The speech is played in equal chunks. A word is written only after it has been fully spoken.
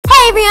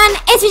everyone,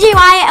 it's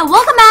JYJW and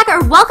welcome back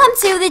or welcome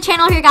to the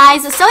channel here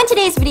guys. So in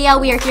today's video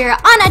we are here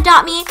on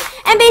Adopt Me,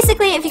 and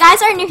basically if you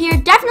guys are new here,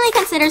 definitely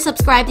consider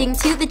subscribing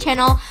to the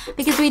channel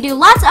because we do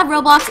lots of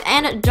Roblox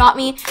and Adopt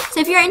Me. So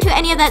if you're into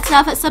any of that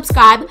stuff,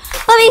 subscribe.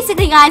 But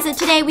basically guys,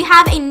 today we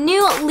have a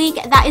new leak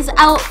that is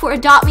out for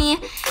Adopt Me,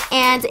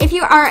 and if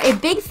you are a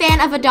big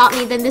fan of Adopt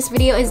Me, then this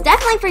video is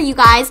definitely for you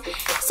guys.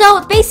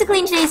 So basically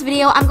in today's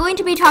video I'm going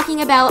to be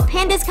talking about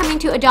pandas coming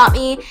to Adopt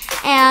Me,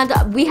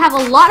 and we have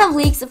a lot of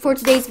leaks for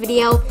today's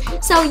video.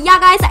 So yeah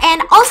guys,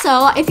 and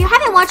also if you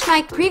haven't watched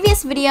my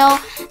previous video,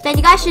 then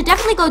you guys should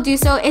definitely go do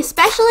so,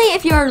 especially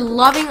if you're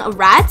loving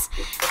rats.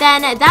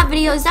 Then that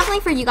video is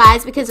definitely for you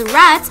guys because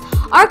rats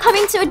are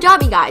coming to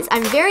Adopt Me guys.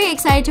 I'm very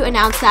excited to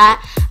announce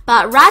that.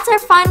 But rats are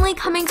finally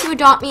coming to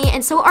Adopt Me,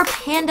 and so are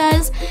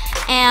pandas.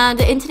 And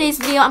in today's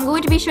video, I'm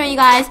going to be showing you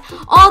guys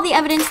all the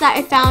evidence that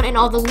I found and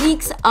all the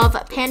leaks of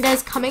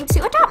pandas coming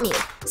to Adopt Me.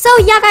 So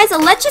yeah guys,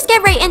 let's just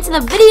get right into the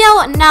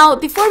video. Now,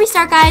 before we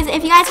start guys,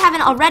 if you guys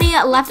haven't already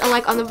left a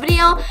like on the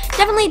video,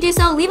 definitely do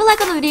so. Leave a like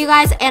on the video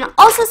guys, and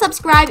also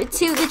subscribe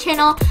to the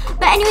channel.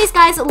 But anyways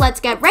guys, let's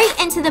get right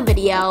into the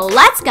video.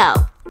 Let's go!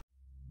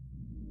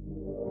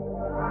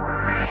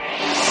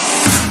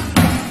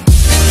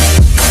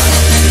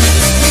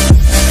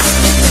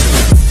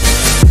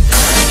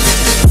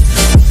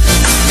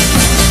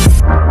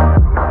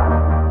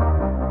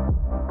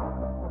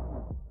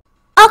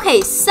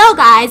 Okay, so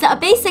guys,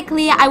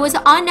 basically I was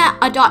on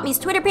Adopt Me's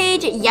Twitter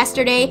page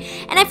yesterday,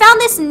 and I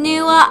found this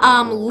new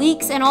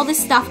leaks and all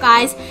this stuff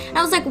guys, and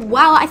I was like,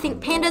 wow, I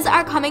think pandas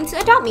are coming to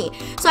Adopt Me.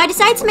 So I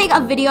decided to make a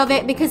video of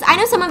it because I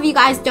know some of you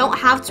guys don't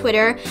have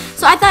Twitter,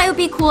 so I thought it would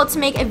be cool to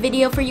make a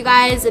video for you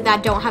guys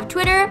that don't have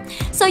Twitter.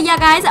 So yeah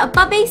guys,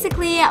 but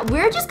basically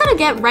we're just gonna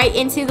get right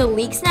into the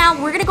leaks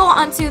now. We're gonna go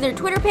onto their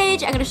Twitter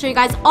page. I'm gonna show you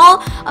guys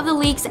all of the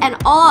leaks and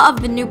all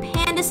of the new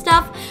panda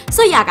stuff.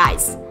 So yeah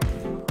guys,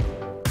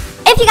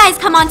 if you guys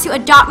come onto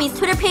Adopt Me's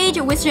Twitter page,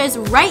 which is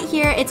right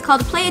here, it's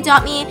called Play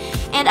Adopt Me,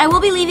 and I will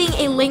be leaving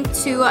a link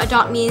to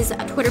Adopt Me's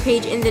Twitter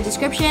page in the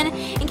description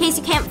in case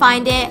you can't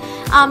find it.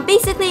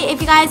 Basically, if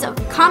you guys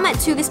come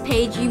to this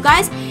page, if you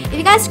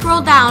guys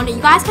scroll down,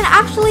 you guys can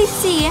actually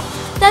see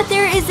that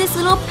there is this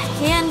little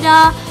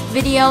panda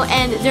video,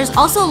 and there's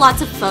also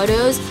lots of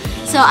photos.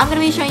 So I'm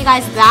gonna be showing you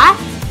guys that.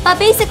 But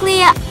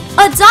basically,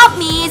 Adopt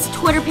Me's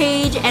Twitter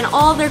page and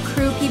all their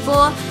crew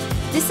people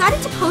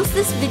decided to post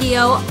this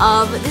video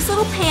of this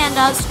little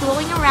panda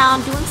strolling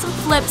around doing some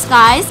flips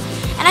guys,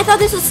 and I thought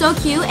this was so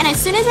cute, and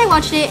as soon as I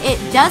watched it, it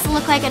does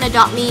look like an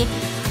Adopt Me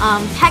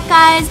pet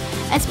guys,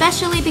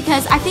 especially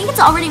because I think it's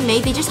already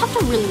made. They just have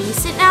to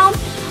release it now,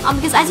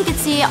 because as you can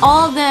see,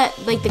 all the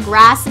the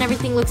grass and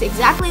everything looks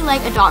exactly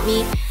like Adopt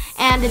Me,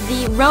 and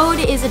the road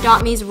is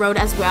Adopt Me's road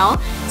as well.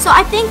 So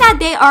I think that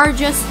they are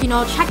just,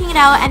 checking it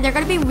out, and they're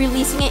going to be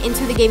releasing it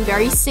into the game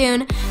very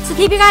soon. So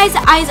keep your guys'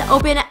 eyes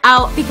open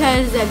out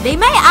because they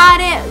might add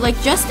it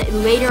just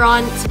later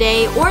on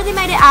today, or they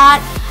might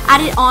add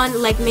it on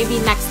maybe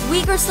next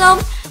week or so.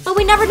 But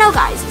we never know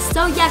guys.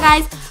 So yeah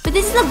guys, but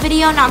this is the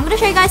video. Now I'm going to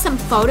show you guys some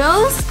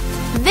photos.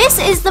 This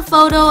is the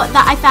photo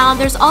that I found.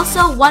 There's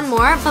also one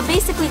more, but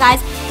basically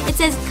guys, it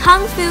says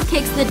Kung Fu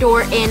kicks the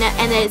door in,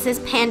 and then it says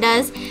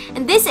pandas.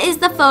 And this is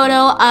the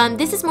photo.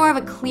 This is more of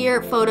a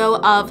clear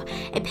photo of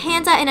a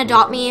panda in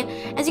Adopt Me.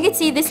 As you can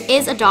see, this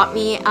is Adopt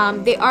Me.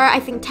 They are, I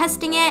think,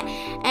 testing it,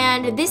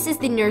 and this is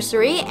the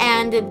nursery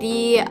and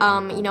the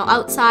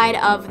outside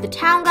of the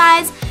town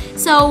guys.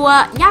 So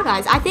yeah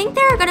guys, I think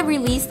they're gonna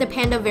release the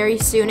panda very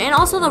soon, and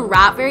also the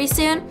rat very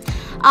soon.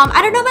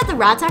 I don't know about the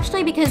rats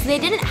actually because they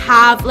didn't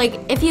have,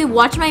 if you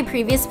watch my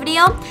previous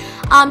video,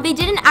 they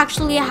didn't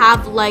actually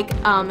have,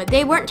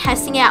 they weren't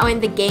testing it out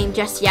in the game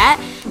just yet.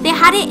 They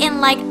had it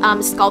in,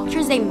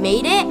 sculptures. They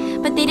made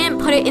it, but they didn't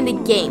put it in the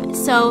game.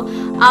 So,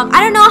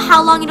 I don't know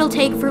how long it'll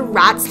take for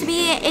rats to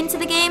be into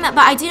the game, but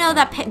I do know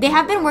that they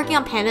have been working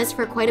on pandas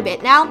for quite a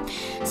bit now.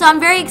 So, I'm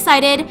very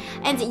excited.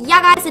 And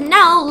yeah, guys, and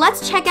now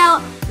let's check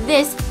out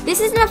this. This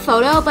isn't a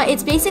photo, but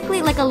it's basically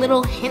a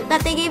little hint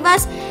that they gave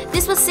us.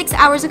 This was 6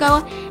 hours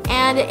ago,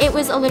 and it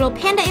was a little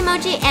panda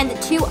emoji and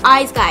 2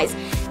 eyes, guys.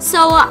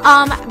 So,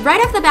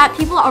 right off the bat,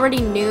 people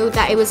already knew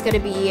that it was going to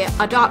be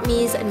Adopt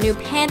Me's new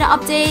panda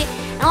update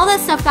and all that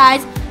stuff,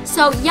 guys.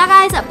 So, yeah,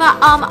 guys, but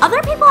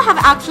other people have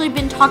actually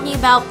been talking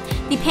about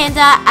the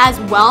panda as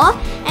well,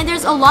 and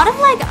there's a lot of,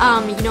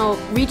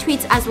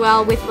 retweets as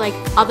well with,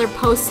 other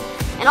posts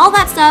and all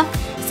that stuff.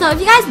 So if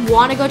you guys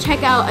want to go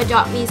check out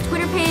Adopt Me's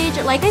Twitter page,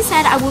 like I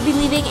said, I will be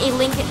leaving a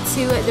link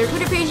to their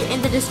Twitter page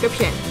in the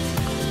description.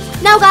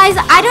 Now guys,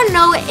 I don't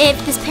know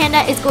if this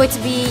panda is going to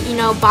be,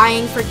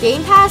 buying for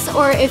Game Pass,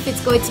 or if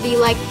it's going to be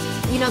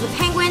the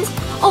penguins.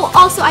 Oh,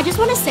 also, I just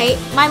want to say,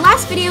 my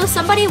last video,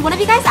 one of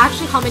you guys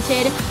actually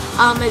commented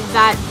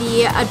that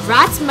the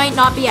rats might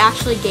not be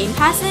actually Game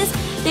Passes.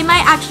 They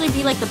might actually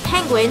be the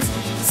penguins.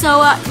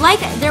 So,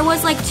 there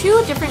was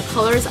 2 different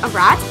colors of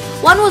rats.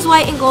 One was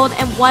white and gold,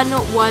 and one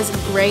was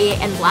gray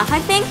and black, I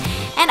think.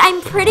 And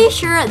I'm pretty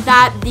sure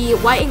that the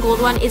white and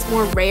gold one is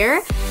more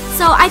rare. So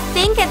So I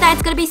think that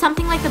it's gonna be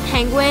something like the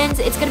penguins.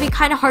 It's gonna be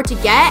kind of hard to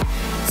get.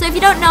 So if you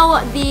don't know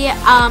the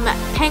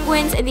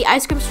penguins in the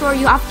ice cream store,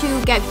 you have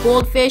to get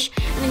goldfish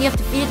and then you have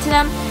to feed it to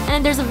them. And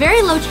then there's a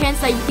very low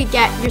chance that you could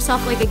get yourself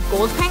like a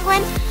gold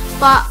penguin.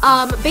 But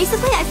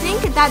basically I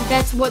think that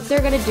that's what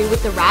they're gonna do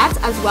with the rats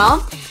as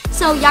well.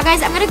 So yeah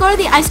guys, I'm gonna go to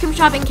the ice cream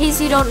shop. In case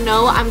you don't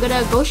know, I'm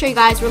gonna go show you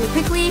guys really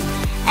quickly.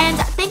 And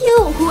thank you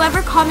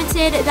whoever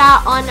commented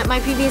that on my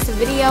previous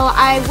video.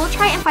 I will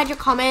try and find your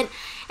comment,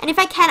 and if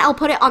I can, I'll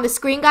put it on the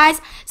screen, guys.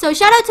 So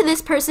shout out to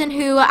this person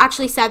who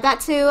actually said that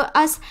to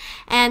us,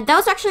 and that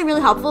was actually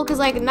really helpful because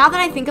like now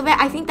that I think of it,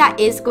 I think that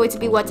is going to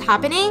be what's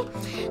happening.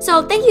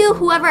 So thank you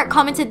whoever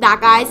commented that,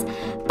 guys.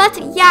 But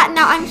yeah,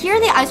 now I'm here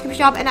in the ice cream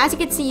shop, and as you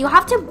can see, you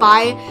have to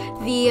buy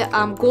the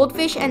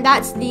goldfish, and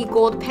that's the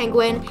gold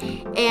penguin,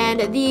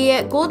 and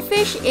the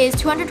goldfish is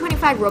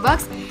 225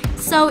 Robux.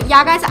 So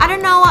yeah guys, I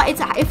don't know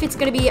if it's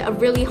gonna be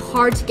really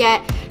hard to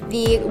get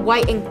the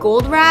white and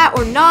gold rat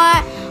or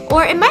not,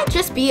 or it might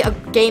just be a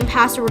game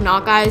pass or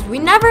not, guys. We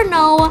never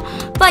know.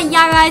 But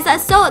yeah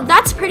guys, so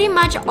that's pretty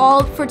much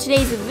all for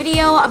today's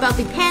video about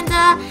the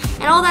panda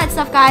and all that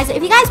stuff, guys.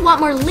 If you guys want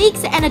more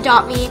leaks and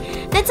adopt me,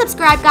 then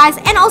subscribe, guys,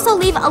 and also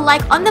leave a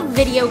like on the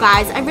video,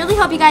 guys. I really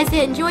hope you guys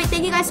did enjoy.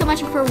 Thank you guys so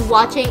much for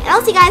watching, and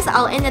I'll see you guys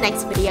all in the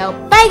next video.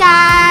 Bye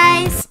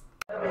guys.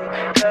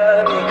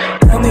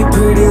 Tell me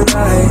pretty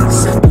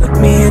lies, look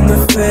me in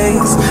the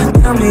face.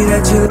 Tell me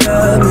that you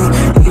love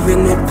me,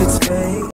 even if it's fake.